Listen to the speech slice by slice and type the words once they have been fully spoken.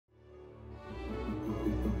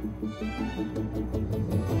What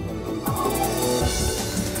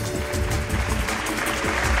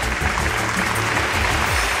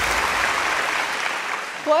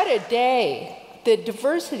a day. The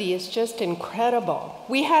diversity is just incredible.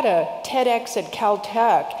 We had a TEDx at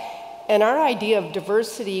Caltech, and our idea of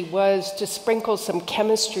diversity was to sprinkle some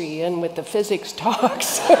chemistry in with the physics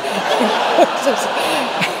talks.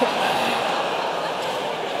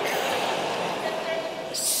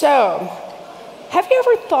 So, have you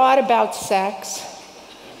ever thought about sex?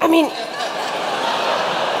 I mean,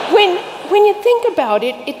 when you think about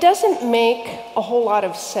it, it doesn't make a whole lot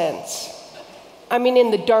of sense. I mean,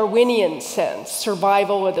 in the Darwinian sense,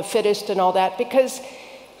 survival of the fittest and all that, because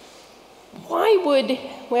why would,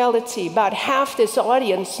 well, let's see, about half this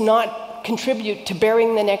audience not contribute to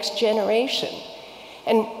bearing the next generation?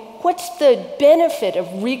 And what's the benefit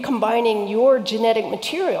of recombining your genetic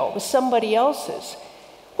material with somebody else's?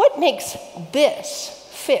 What makes this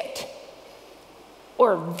fit?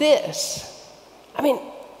 Or this? I mean,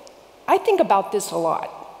 I think about this a lot.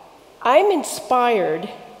 I'm inspired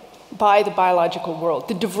by the biological world,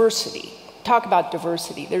 the diversity. Talk about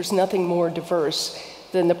diversity. There's nothing more diverse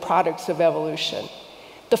than the products of evolution.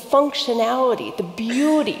 The functionality, the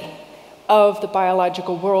beauty of the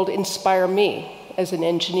biological world inspire me as an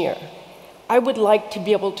engineer. I would like to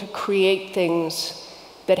be able to create things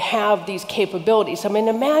that have these capabilities. I mean,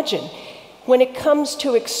 imagine when it comes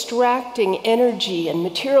to extracting energy and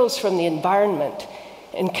materials from the environment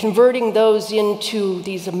and converting those into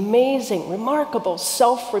these amazing, remarkable,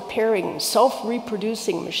 self-repairing,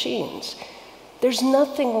 self-reproducing machines. There's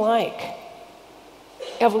nothing like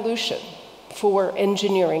evolution for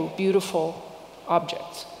engineering beautiful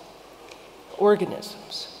objects,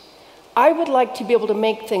 organisms. I would like to be able to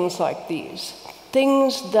make things like these,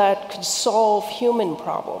 things that could solve human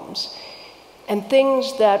problems, and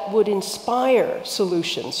things that would inspire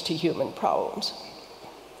solutions to human problems.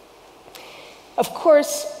 Of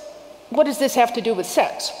course, what does this have to do with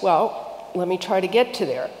sex? Well, let me try to get to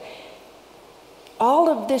there. All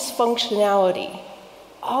of this functionality,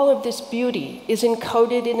 all of this beauty is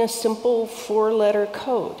encoded in a simple four-letter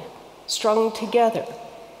code, strung together,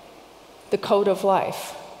 the code of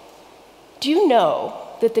life. Do you know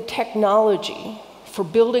that the technology for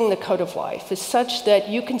building the code of life is such that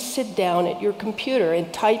you can sit down at your computer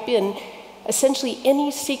and type in essentially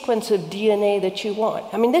any sequence of DNA that you want?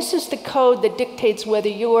 I mean, this is the code that dictates whether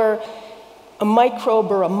you're a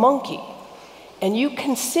microbe or a monkey. And you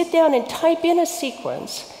can sit down and type in a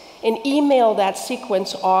sequence and email that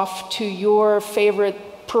sequence off to your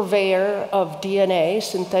favorite purveyor of DNA,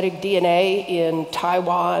 synthetic DNA in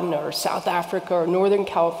Taiwan or South Africa or Northern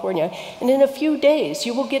California. And in a few days,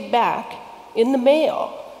 you will get back in the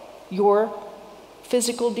mail your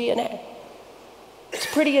physical DNA. It's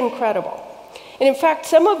pretty incredible. And in fact,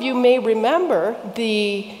 some of you may remember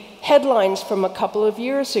the headlines from a couple of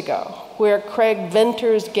years ago, where Craig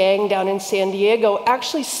Venter's gang down in San Diego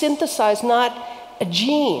actually synthesized not a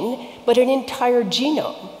gene, but an entire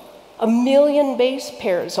genome. 1 million base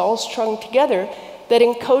pairs all strung together that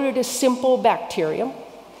encoded a simple bacterium,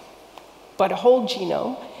 but a whole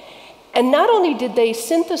genome. And not only did they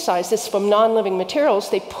synthesize this from non-living materials,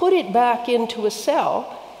 they put it back into a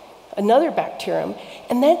cell, another bacterium,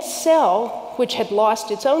 and that cell, which had lost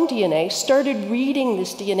its own DNA, started reading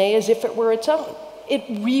this DNA as if it were its own. It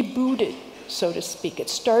rebooted, so to speak. It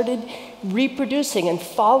started reproducing and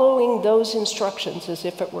following those instructions as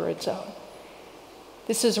if it were its own.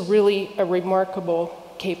 This is really a remarkable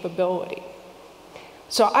capability.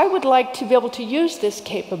 So I would like to be able to use this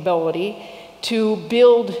capability to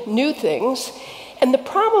build new things. And the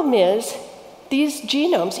problem is, these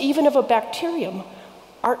genomes, even of a bacterium,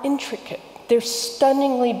 are intricate. They're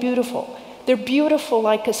stunningly beautiful. They're beautiful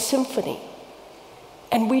like a symphony.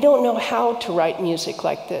 And we don't know how to write music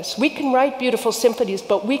like this. We can write beautiful symphonies,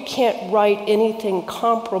 but we can't write anything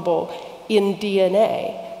comparable in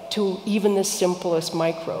DNA to even the simplest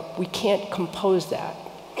microbe. We can't compose that.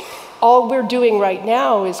 All we're doing right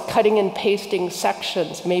now is cutting and pasting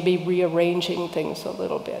sections, maybe rearranging things a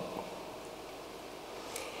little bit.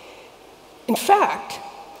 In fact,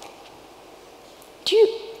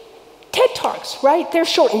 TED Talks, right? They're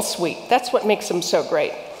short and sweet. That's what makes them so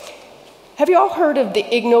great. Have you all heard of the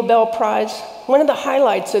Ig Nobel Prize? One of the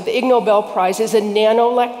highlights of the Ig Nobel Prize is a nano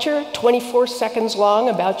lecture, 24 seconds long,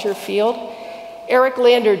 about your field. Eric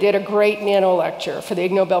Lander did a great nano lecture for the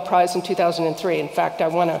Ig Nobel Prize in 2003. In fact, I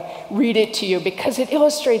want to read it to you because it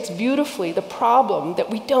illustrates beautifully the problem that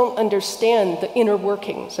we don't understand the inner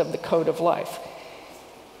workings of the code of life.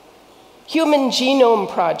 Human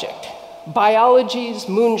Genome Project, biology's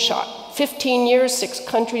moonshot. 15 years, 6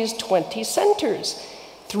 countries, 20 centers.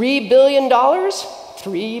 $3 billion,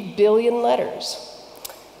 3 billion letters.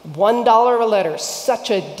 $1 a letter, such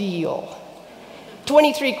a deal.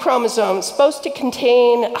 23 chromosomes, supposed to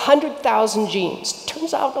contain 100,000 genes.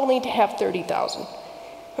 Turns out only to have 30,000,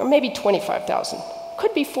 or maybe 25,000.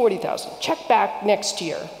 Could be 40,000. Check back next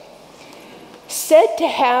year. Said to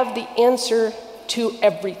have the answer to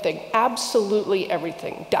everything, absolutely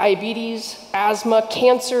everything. Diabetes, asthma,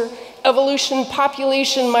 cancer, evolution,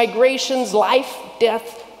 population, migrations, life,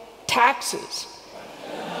 death, taxes.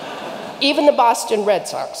 Even the Boston Red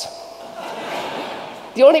Sox.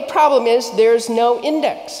 The only problem is there's no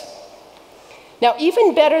index. Now,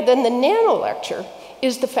 even better than the nano lecture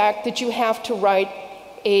is the fact that you have to write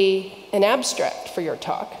an abstract for your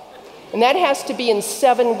talk. And that has to be in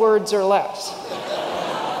 7 words or less.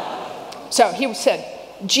 So he said,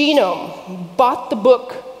 genome, bought the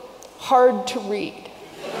book, hard to read. It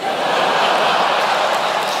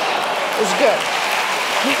was good.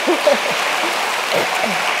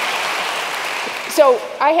 So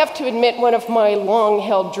I have to admit, one of my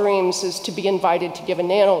long-held dreams is to be invited to give a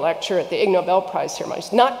nano lecture at the Ig Nobel Prize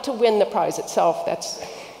ceremonies. Not to win the prize itself, that's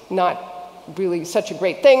not really such a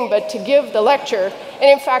great thing, but to give the lecture. And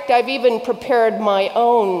in fact, I've even prepared my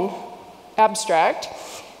own abstract.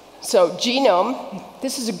 So genome,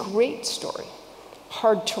 this is a great story,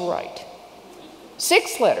 hard to write.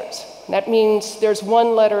 6 letters, that means there's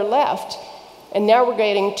 1 letter left, and now we're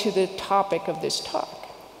getting to the topic of this talk.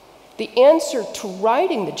 The answer to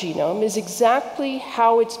writing the genome is exactly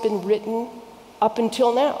how it's been written up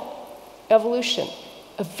until now, evolution,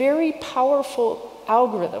 a very powerful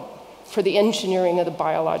algorithm for the engineering of the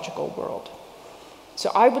biological world. So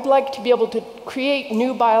I would like to be able to create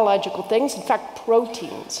new biological things, in fact,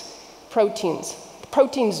 proteins.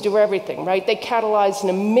 Proteins do everything, right? They catalyze an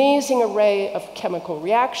amazing array of chemical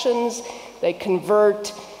reactions. They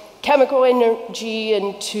convert chemical energy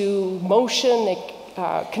into motion. They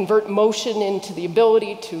convert motion into the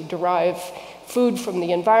ability to derive food from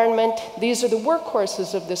the environment. These are the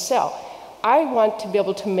workhorses of the cell. I want to be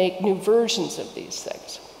able to make new versions of these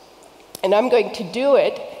things. And I'm going to do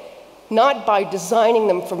it not by designing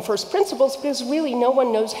them from first principles, because really no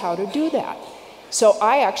one knows how to do that. So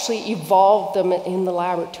I actually evolved them in the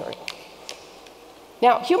laboratory.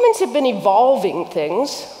 Now, humans have been evolving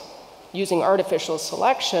things using artificial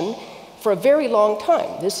selection for a very long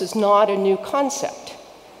time. This is not a new concept.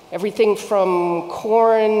 Everything from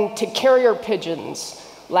corn to carrier pigeons,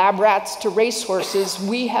 lab rats to racehorses,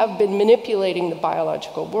 we have been manipulating the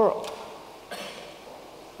biological world,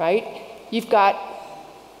 right? You've got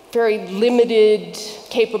very limited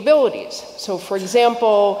capabilities. So for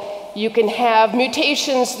example, you can have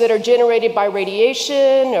mutations that are generated by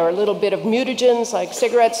radiation, or a little bit of mutagens, like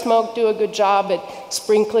cigarette smoke do a good job at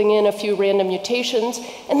sprinkling in a few random mutations.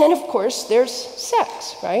 And then, of course, there's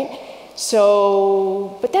sex, right?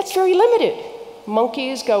 So, but that's very limited.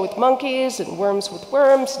 Monkeys go with monkeys, and worms with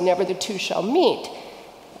worms, never the two shall meet.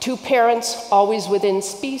 2 parents, always within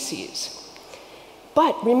species.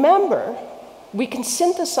 But remember, we can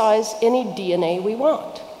synthesize any DNA we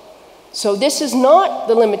want. So this is not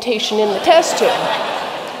the limitation in the test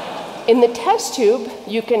tube. In the test tube,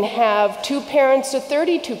 you can have 2 parents or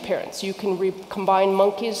 32 parents. You can recombine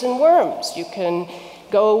monkeys and worms. You can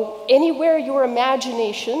go anywhere your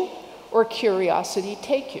imagination or curiosity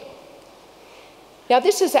take you. Now,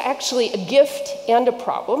 this is actually a gift and a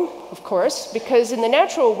problem, of course, because in the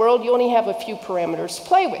natural world, you only have a few parameters to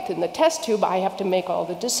play with. In the test tube, I have to make all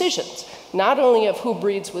the decisions, not only of who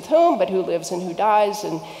breeds with whom, but who lives and who dies,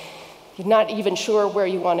 and you're not even sure where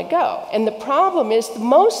you want to go. And the problem is,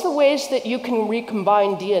 most of the ways that you can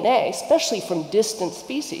recombine DNA, especially from distant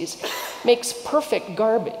species, makes perfect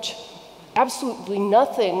garbage. Absolutely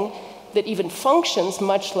nothing that even functions,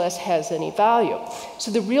 much less has any value.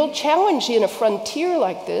 So the real challenge in a frontier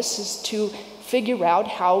like this is to figure out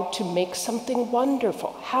how to make something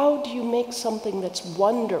wonderful. How do you make something that's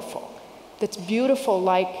wonderful, that's beautiful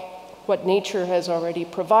like what nature has already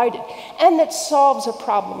provided, and that solves a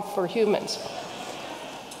problem for humans?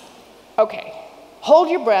 Okay, hold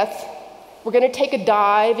your breath. We're going to take a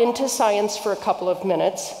dive into science for a couple of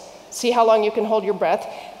minutes. See how long you can hold your breath.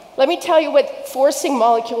 Let me tell you what forcing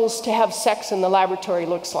molecules to have sex in the laboratory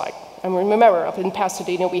looks like. And remember, up in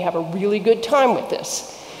Pasadena, we have a really good time with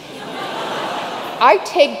this. I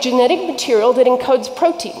take genetic material that encodes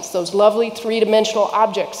proteins, those lovely 3-dimensional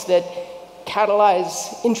objects that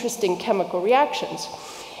catalyze interesting chemical reactions.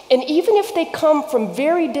 And even if they come from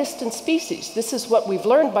very distant species, this is what we've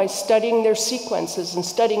learned by studying their sequences and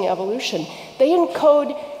studying evolution, they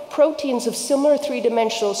encode proteins of similar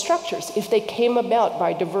 3-dimensional structures if they came about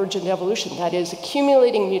by divergent evolution, that is,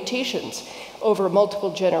 accumulating mutations over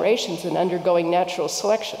multiple generations and undergoing natural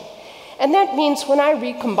selection. And that means when I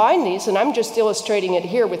recombine these, and I'm just illustrating it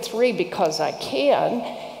here with 3 because I can,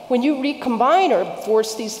 when you recombine or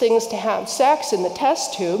force these things to have sex in the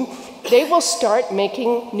test tube, they will start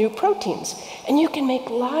making new proteins. And you can make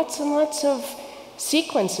lots and lots of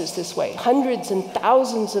sequences this way, hundreds and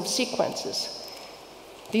thousands of sequences.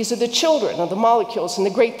 These are the children of the molecules, and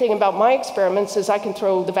the great thing about my experiments is I can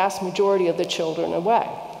throw the vast majority of the children away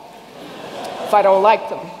if I don't like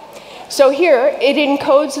them. So here, it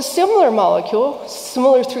encodes a similar molecule,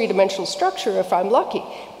 similar 3-dimensional structure if I'm lucky,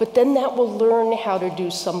 but then that will learn how to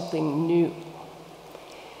do something new.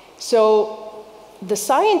 So the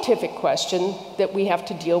scientific question that we have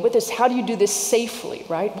to deal with is, how do you do this safely,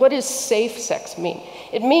 right? What does safe sex mean?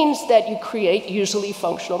 It means that you create usually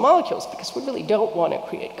functional molecules, because we really don't want to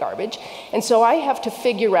create garbage. And so I have to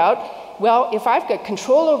figure out, well, if I've got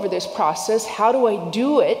control over this process, how do I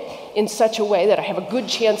do it in such a way that I have a good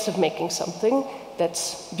chance of making something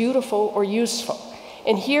that's beautiful or useful?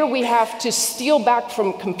 And here we have to steal back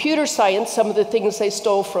from computer science some of the things they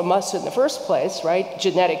stole from us in the first place, right?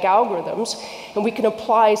 Genetic algorithms. And we can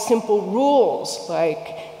apply simple rules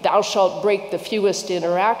like thou shalt break the fewest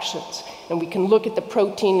interactions. And we can look at the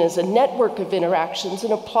protein as a network of interactions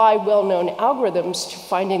and apply well-known algorithms to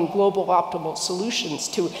finding global optimal solutions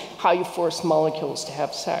to how you force molecules to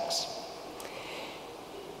have sex.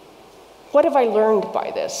 What have I learned by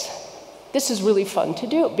this? This is really fun to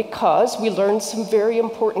do because we learn some very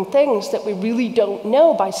important things that we really don't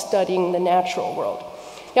know by studying the natural world.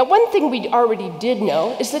 Now, one thing we already did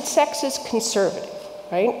know is that sex is conservative,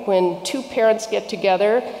 right? When 2 parents get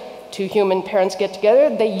together, 2 human parents get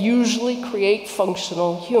together, they usually create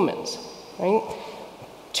functional humans, right?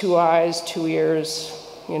 2 eyes, 2 ears,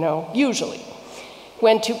 you know, usually.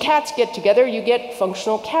 When 2 cats get together, you get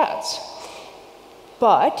functional cats.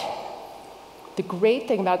 But the great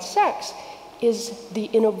thing about sex is the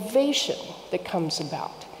innovation that comes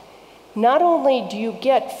about. Not only do you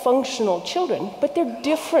get functional children, but they're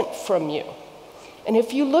different from you. And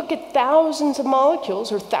if you look at thousands of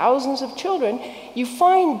molecules or thousands of children, you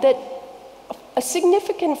find that a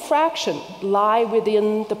significant fraction lie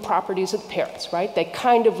within the properties of the parents, right? They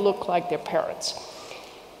kind of look like their parents.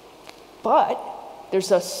 But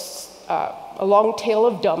there's a long tail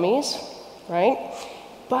of dummies, right?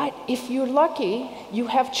 But if you're lucky, you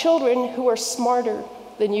have children who are smarter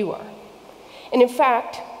than you are. And in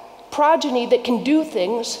fact, progeny that can do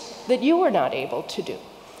things that you are not able to do.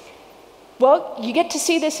 Well, you get to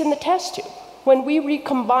see this in the test tube. When we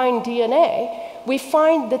recombine DNA, we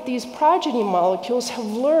find that these progeny molecules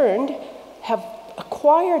have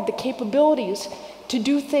acquired the capabilities to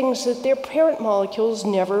do things that their parent molecules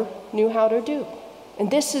never knew how to do. And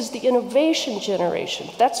this is the innovation generation.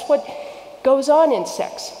 That's what goes on in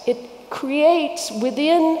sex. It creates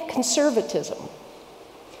within conservatism.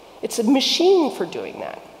 It's a machine for doing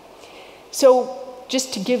that. So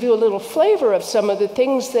just to give you a little flavor of some of the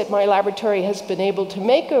things that my laboratory has been able to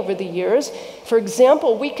make over the years, for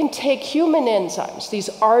example, we can take human enzymes, these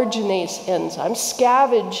arginase enzymes,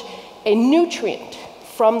 scavenge a nutrient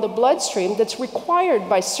from the bloodstream that's required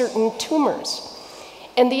by certain tumors.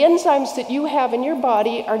 And the enzymes that you have in your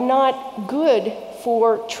body are not good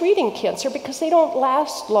for treating cancer because they don't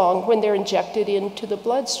last long when they're injected into the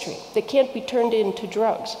bloodstream. They can't be turned into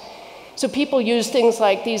drugs. So people use things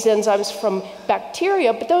like these enzymes from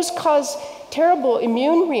bacteria, but those cause terrible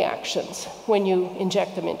immune reactions when you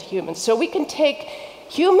inject them into humans. So we can take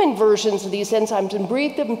human versions of these enzymes and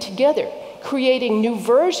breed them together, creating new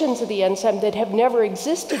versions of the enzyme that have never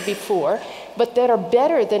existed before, but that are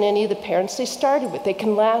better than any of the parents they started with. They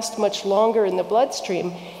can last much longer in the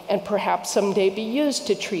bloodstream and perhaps someday be used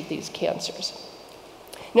to treat these cancers.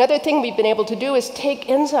 Another thing we've been able to do is take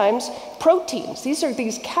enzymes, proteins. These are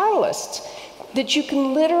these catalysts that you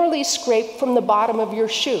can literally scrape from the bottom of your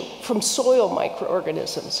shoe, from soil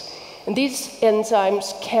microorganisms. And these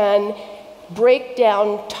enzymes can break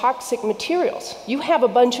down toxic materials. You have a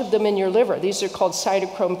bunch of them in your liver. These are called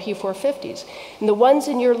cytochrome P450s. And the ones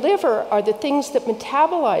in your liver are the things that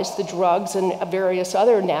metabolize the drugs and various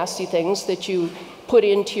other nasty things that you put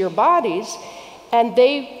into your bodies. And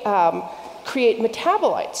they create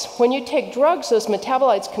metabolites. When you take drugs, those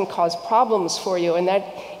metabolites can cause problems for you. And that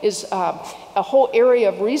is a whole area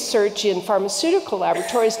of research in pharmaceutical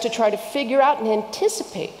laboratories to try to figure out and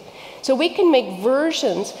anticipate. So we can make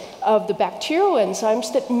versions of the bacterial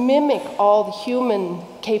enzymes that mimic all the human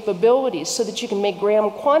capabilities so that you can make gram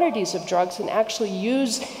quantities of drugs and actually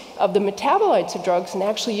use of the metabolites of drugs and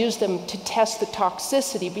actually use them to test the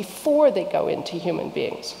toxicity before they go into human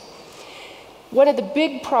beings. One of the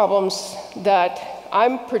big problems that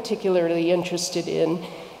I'm particularly interested in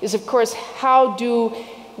is, of course, how do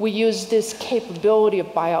we use this capability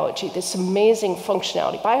of biology, this amazing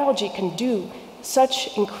functionality. Biology can do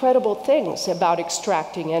such incredible things about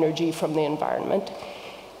extracting energy from the environment.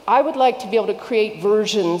 I would like to be able to create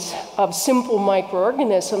versions of simple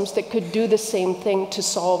microorganisms that could do the same thing to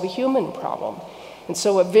solve a human problem. And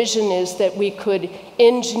so a vision is that we could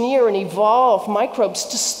engineer and evolve microbes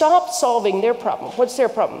to stop solving their problem. What's their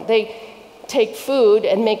problem? They take food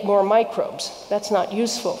and make more microbes. That's not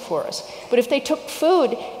useful for us. But if they took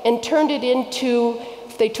food and turned it into,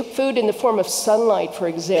 if they took food in the form of sunlight, for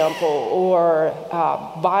example, or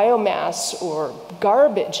biomass or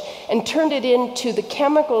garbage, and turned it into the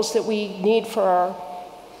chemicals that we need for our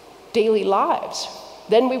daily lives,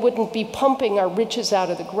 then we wouldn't be pumping our riches out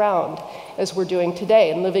of the ground as we're doing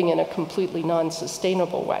today and living in a completely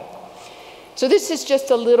non-sustainable way. So this is just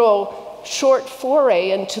a little short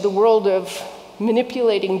foray into the world of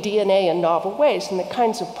manipulating DNA in novel ways and the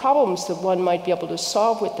kinds of problems that one might be able to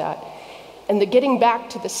solve with that. And the getting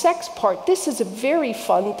back to the sex part, this is a very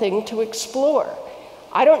fun thing to explore.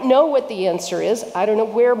 I don't know what the answer is. I don't know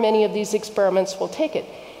where many of these experiments will take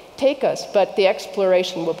us, but the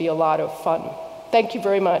exploration will be a lot of fun. Thank you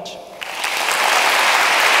very much.